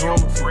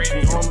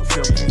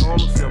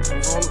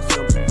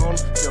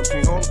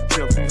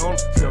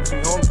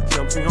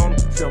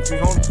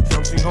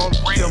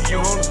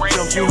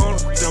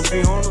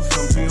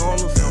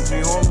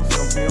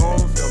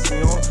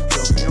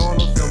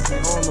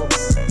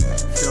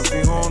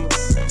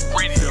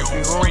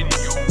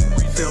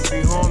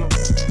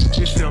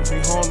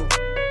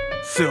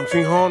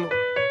1700.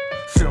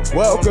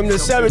 Welcome to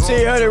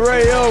 1700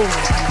 Radio.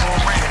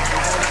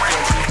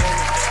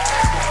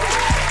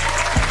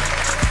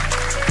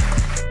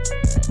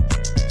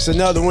 It's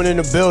another one in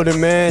the building,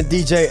 man.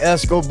 DJ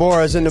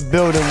Escobarz in the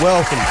building.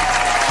 Welcome.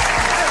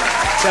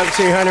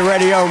 1700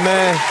 Radio,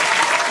 man.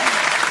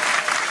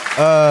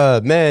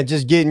 Man,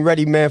 just getting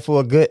ready, man, for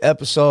a good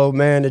episode,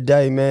 man,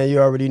 today, man. You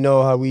already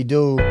know how we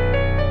do.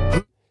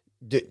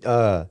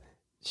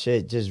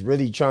 Shit, just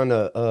really trying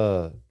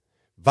to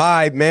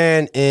vibe,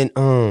 man, and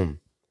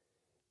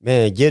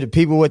man, give the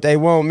people what they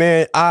want,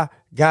 man. I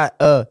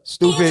got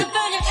stupid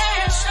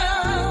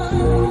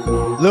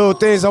little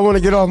things I want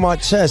to get off my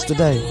chest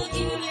today.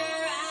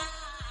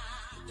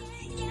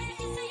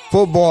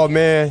 Football,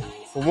 man.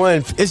 For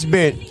one,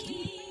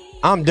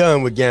 I'm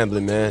done with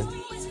gambling, man.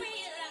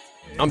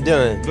 I'm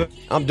done.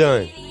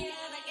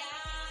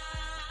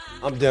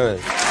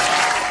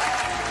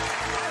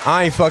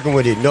 I ain't fucking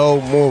with it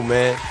no more,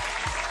 man.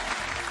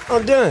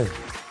 I'm done.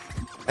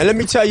 And let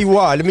me tell you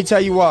why.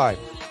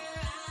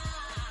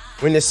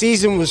 When the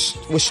season was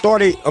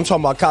started, I'm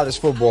talking about college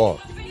football,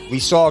 we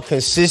saw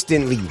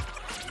consistently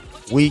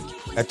week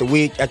after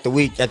week. I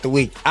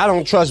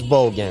don't trust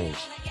bowl games.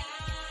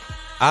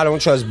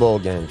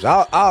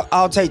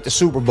 I'll take the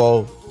Super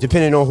Bowl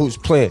depending on who's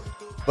playing.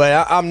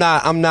 But I'm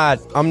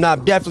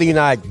definitely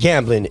not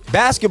gambling.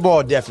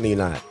 Basketball, definitely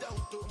not.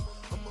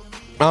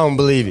 I don't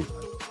believe it.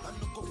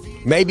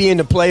 Maybe in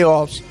the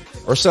playoffs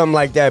or something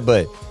like that,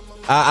 but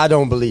I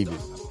don't believe it.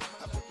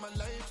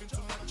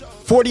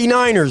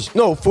 49ers.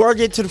 No, before I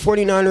get to the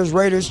 49ers,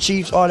 Raiders,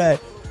 Chiefs, all that,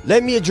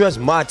 let me address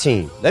my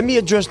team. Let me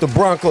address the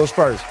Broncos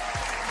first.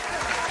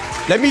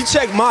 Let me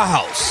check my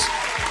house.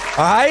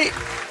 All right?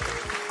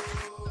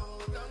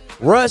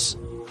 Russ,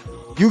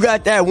 you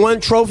got that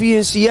one trophy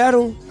in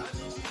Seattle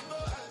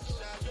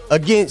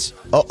against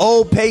an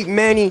old Peyton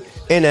Manning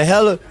and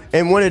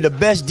and one of the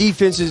best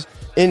defenses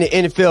in the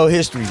NFL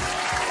history.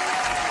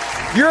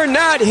 You're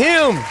not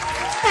him.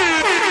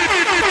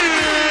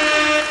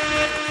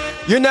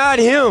 You're not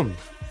him.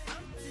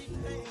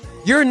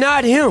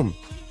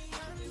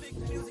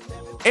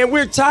 And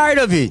we're tired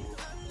of it.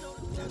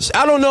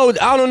 I don't know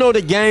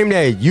the game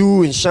that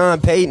you and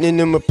Sean Payton and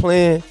them are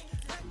playing,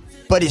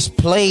 but it's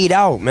played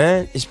out,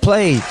 man. It's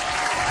played.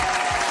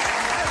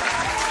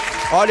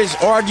 All this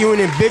arguing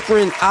and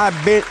bickering,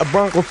 I've been a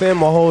Bronco fan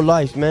my whole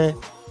life, man.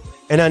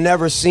 And I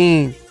never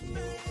seen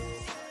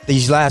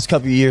these last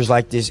couple of years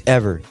like this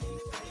ever.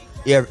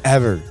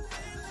 Ever.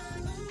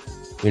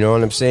 You know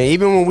what I'm saying?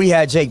 Even when we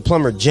had Jake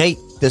Plummer, Jake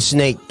the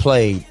Snake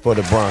played for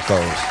the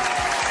Broncos.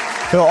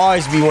 He'll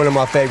always be one of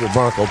my favorite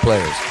Bronco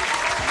players.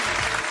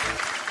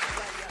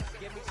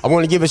 I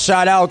want to give a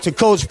shout out to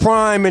Coach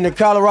Prime and the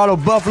Colorado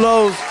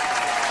Buffaloes.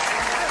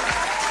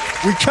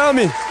 We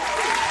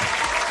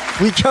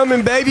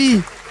coming,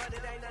 baby.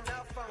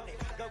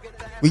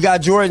 We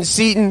got Jordan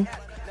Seaton,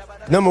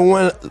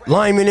 #1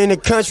 lineman in the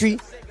country.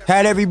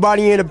 Had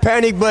everybody in a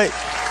panic, but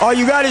all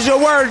you got is your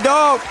word,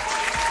 dog.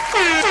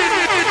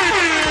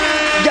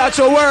 Got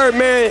your word,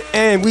 man.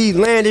 And we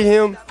landed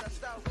him.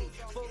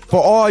 For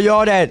all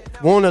y'all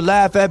that want to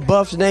laugh at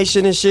Buffs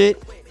Nation and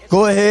shit,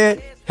 go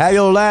ahead, have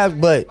your laugh,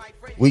 but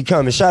we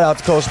coming. Shout out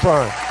to Coach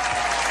Prime.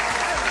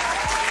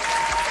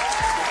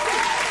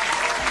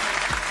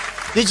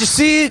 Did you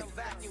see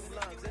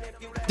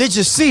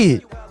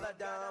it?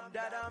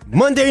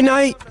 Monday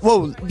night.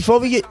 Whoa, before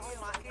we get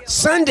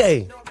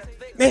Sunday.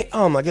 Man,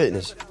 oh my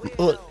goodness.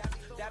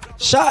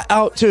 Shout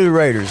out to the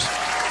Raiders.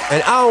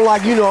 And I don't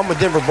I'm a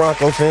Denver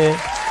Bronco fan.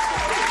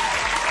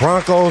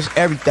 Broncos,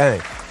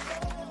 everything.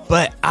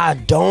 But I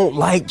don't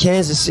like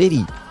Kansas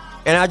City.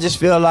 And I just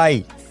feel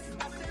like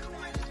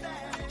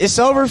it's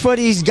over for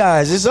these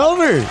guys. It's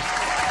over.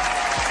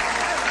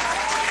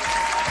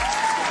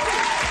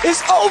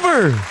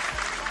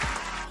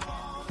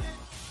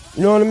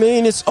 You know what I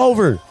mean? It's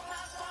over.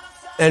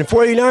 And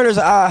 49ers,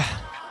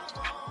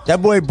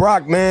 that boy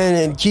Brock, man,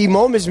 in key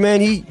moments,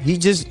 man, he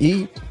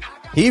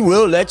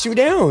will let you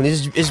down.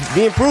 It's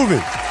being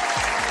proven.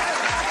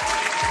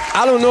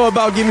 I don't know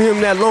about giving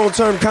him that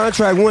long-term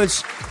contract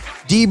once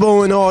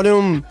Debo and all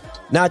them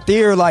not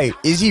there. Like,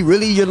 is he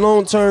really your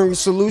long-term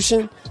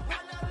solution?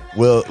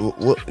 We'll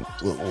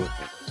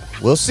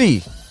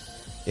see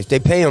if they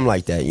pay him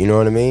like that. You know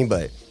what I mean?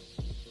 But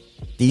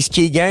these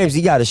key games,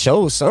 he got to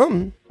show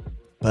something.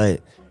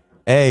 But,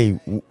 hey,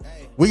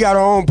 we got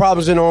our own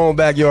problems in our own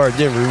backyard,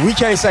 Denver. We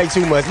can't say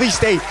too much. At least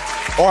they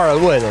are,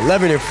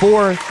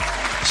 11-4?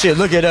 Shit,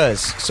 look at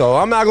us. So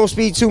I'm not going to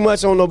speak too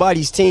much on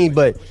nobody's team,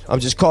 but I'm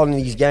just calling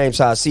these games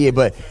how I see it.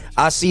 But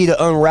I see the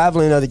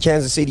unraveling of the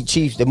Kansas City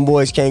Chiefs. Them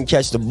boys can't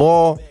catch the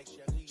ball.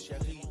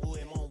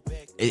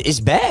 It's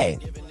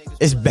bad.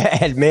 It's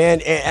bad,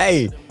 man. And,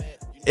 hey,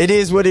 it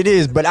is what it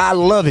is, but I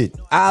love it.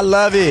 Damn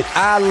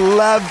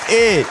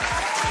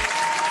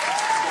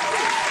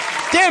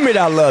it,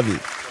 I love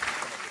it.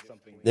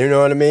 You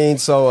know what I mean?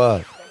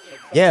 So,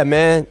 yeah,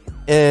 man.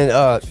 And,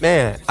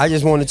 man, I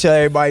just want to tell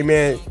everybody,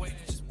 man,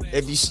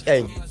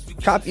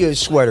 copy a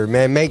sweater,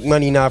 man. Make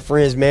money, not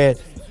friends, man.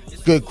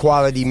 Good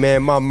quality,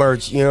 man. My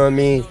merch, you know what I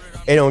mean?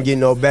 it don't get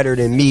no better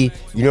than me.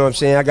 You know what I'm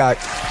saying?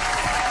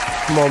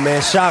 Come on,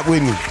 man, shop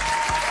with me.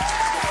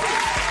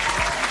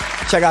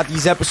 Check out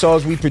these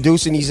episodes. We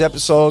producing these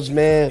episodes,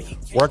 man.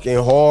 Working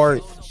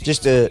hard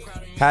just to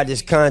have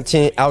this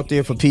content out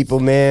there for people,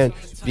 man.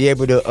 Be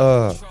able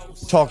to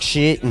talk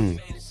shit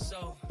and,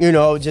 you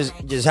know,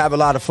 just have a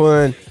lot of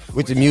fun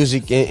with the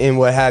music and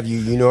what have you.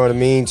 You know what I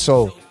mean?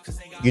 So,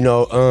 you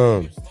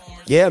know,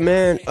 yeah,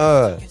 man.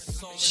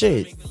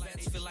 Shit.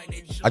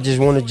 I just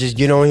want to just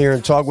get on here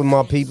and talk with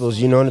my peoples.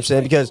 You know what I'm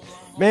saying? Because,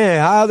 man,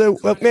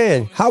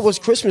 how was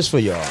Christmas for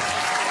y'all?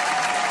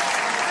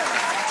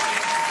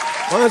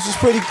 Mine was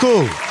pretty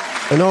cool.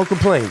 And no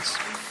complaints.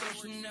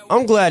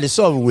 I'm glad it's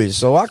over with,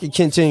 so I can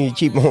continue to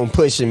keep on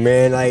pushing,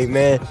 man. Like,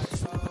 man,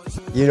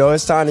 you know,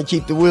 it's time to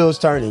keep the wheels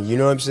turning. You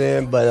know what I'm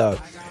saying?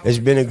 But it's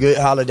been a good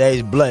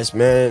holidays, blessed,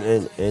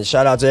 man. And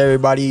shout out to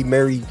everybody.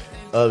 Merry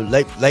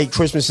late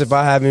Christmas if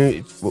I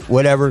haven't,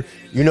 whatever.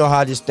 You know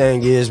how this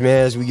thing is,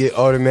 man. As we get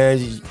older, man,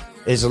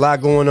 there's a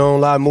lot going on, a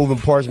lot of moving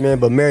parts, man.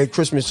 But Merry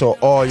Christmas to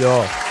all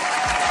y'all.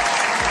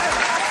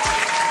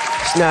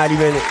 It's not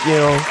even, you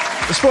know,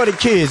 it's for the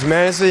kids,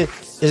 man.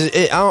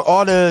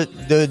 All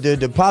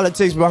the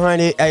politics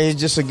behind it, hey, it's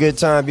just a good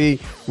time. Be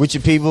with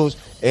your peoples,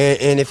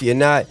 and if you're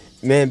not,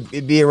 man,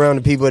 be around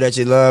the people that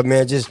you love,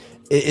 man.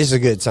 It's a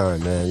good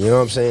time, man. You know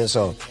what I'm saying?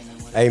 So,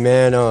 hey,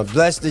 man,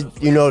 bless the,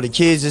 you know, the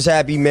kids is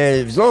happy,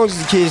 man. As long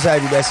as the kids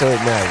happy, that's all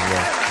that matters,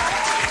 man.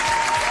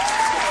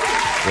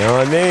 You know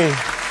what I mean?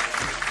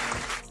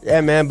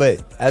 Yeah, man.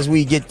 But as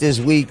we get this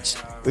week,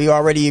 we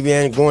already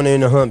even going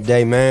in the hump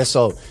day, man.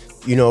 So,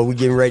 you know, we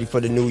getting ready for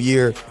the new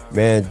year,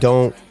 man.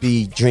 Don't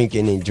be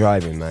drinking and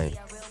driving, man.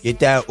 Get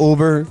that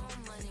Uber,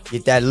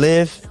 get that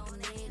Lyft.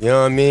 You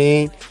know what I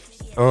mean?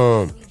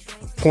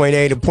 Point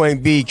A to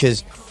point B,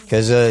 cause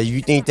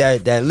you think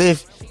that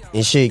Lyft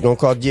and shit gonna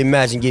cost you.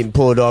 Imagine getting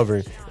pulled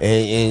over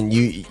and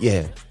you,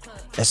 yeah,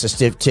 that's a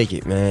stiff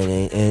ticket,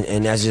 man.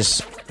 And that's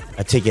just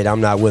a ticket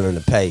I'm not willing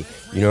to pay.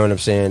 You know what I'm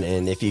saying?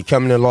 And if you're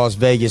coming to Las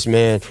Vegas,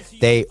 man,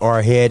 they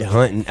are head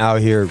hunting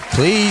out here.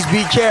 Please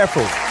be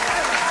careful.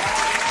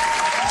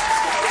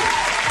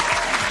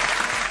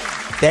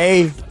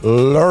 They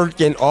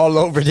lurking all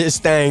over this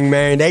thing,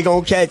 man. They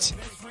gonna catch.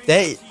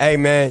 Hey,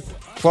 man,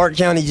 Clark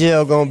County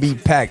Jail gonna be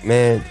packed,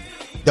 man.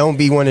 Don't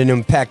be one of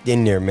them packed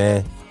in there,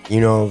 man.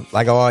 You know,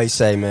 like I always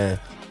say, man,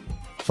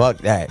 fuck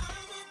that.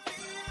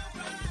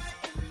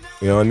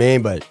 You know what I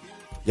mean? But,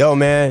 yo,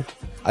 man,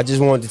 I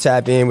just wanted to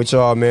tap in with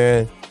y'all,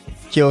 man.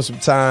 Kill some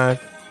time.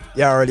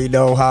 Y'all already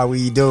know how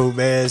we do,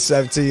 man.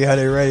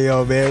 1700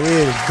 Radio, man. We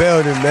in the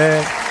building,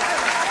 man.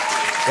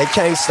 They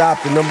can't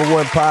stop the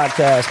 #1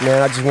 podcast,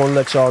 man. I just want to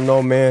let y'all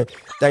know, man.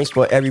 Thanks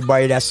for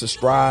everybody that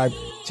subscribed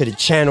to the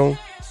channel.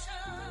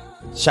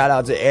 Shout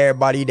out to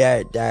everybody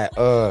that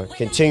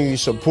continue to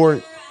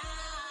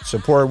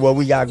support what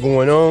we got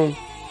going on.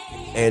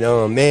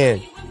 And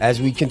man, as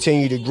we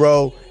continue to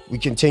grow, we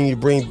continue to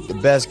bring the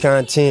best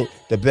content,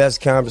 the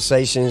best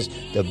conversations,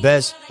 the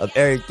best of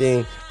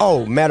everything.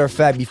 Oh, matter of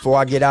fact, before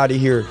I get out of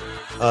here,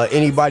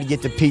 anybody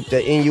get to peep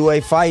the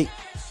NUA fight?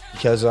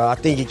 Because I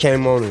think it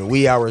came on in the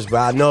wee hours, but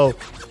I know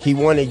he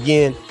won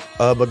again.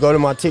 But go to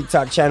my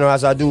TikTok channel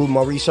as I do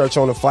my research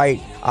on the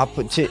fight. I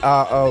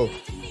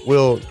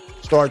will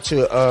start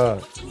to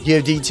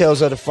give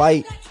details of the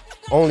fight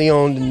only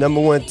on the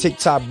 #1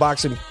 TikTok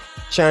boxing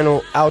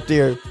channel out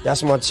there.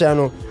 That's my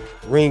channel,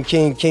 Ring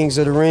King, Kings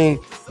of the Ring.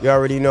 You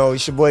already know.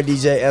 It's your boy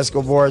DJ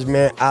Escobarz,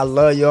 man. I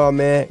love y'all,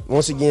 man.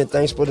 Once again,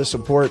 thanks for the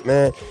support,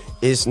 man.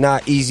 It's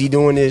not easy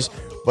doing this,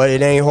 but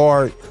it ain't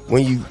hard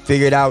when you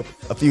figured out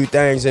a few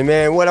things. And,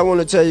 man, what I want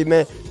to tell you,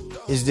 man,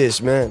 is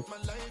this, man.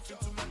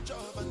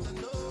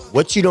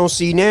 What you don't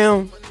see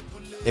now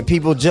and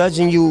people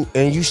judging you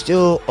and you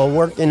still are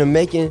working and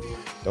making,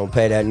 don't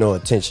pay that no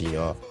attention,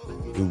 y'all.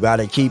 You got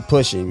to keep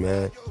pushing,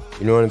 man.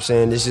 You know what I'm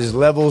saying? This is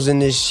levels in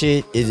this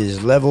shit. It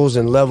is levels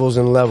and levels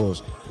and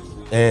levels.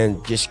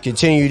 And just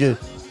continue to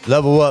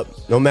level up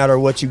no matter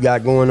what you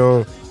got going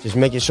on. Just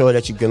making sure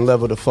that you can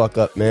level the fuck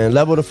up, man.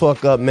 Level the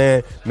fuck up,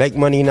 man. Make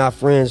money, not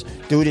friends.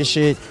 Do this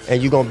shit,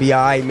 and you're going to be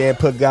all right, man.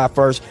 Put God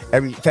first.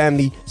 Every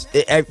family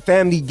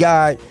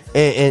God,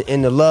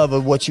 and the love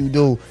of what you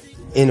do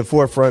in the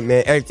forefront,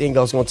 man. Everything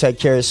else going to take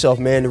care of itself,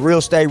 man. The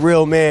real stay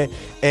real, man.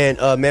 And,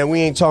 man,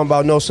 we ain't talking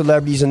about no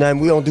celebrities and nothing.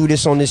 We don't do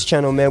this on this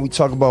channel, man. We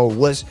talk about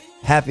what's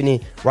happening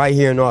right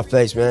here in our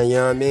face, man. You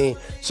know what I mean?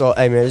 So,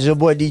 hey, man, it's your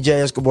boy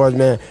DJ Escobarz,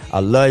 man.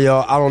 I love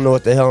y'all. I don't know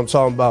what the hell I'm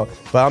talking about,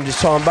 but I'm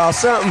just talking about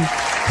something.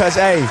 Because,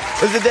 hey,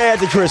 it's the day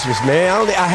after Christmas, man. I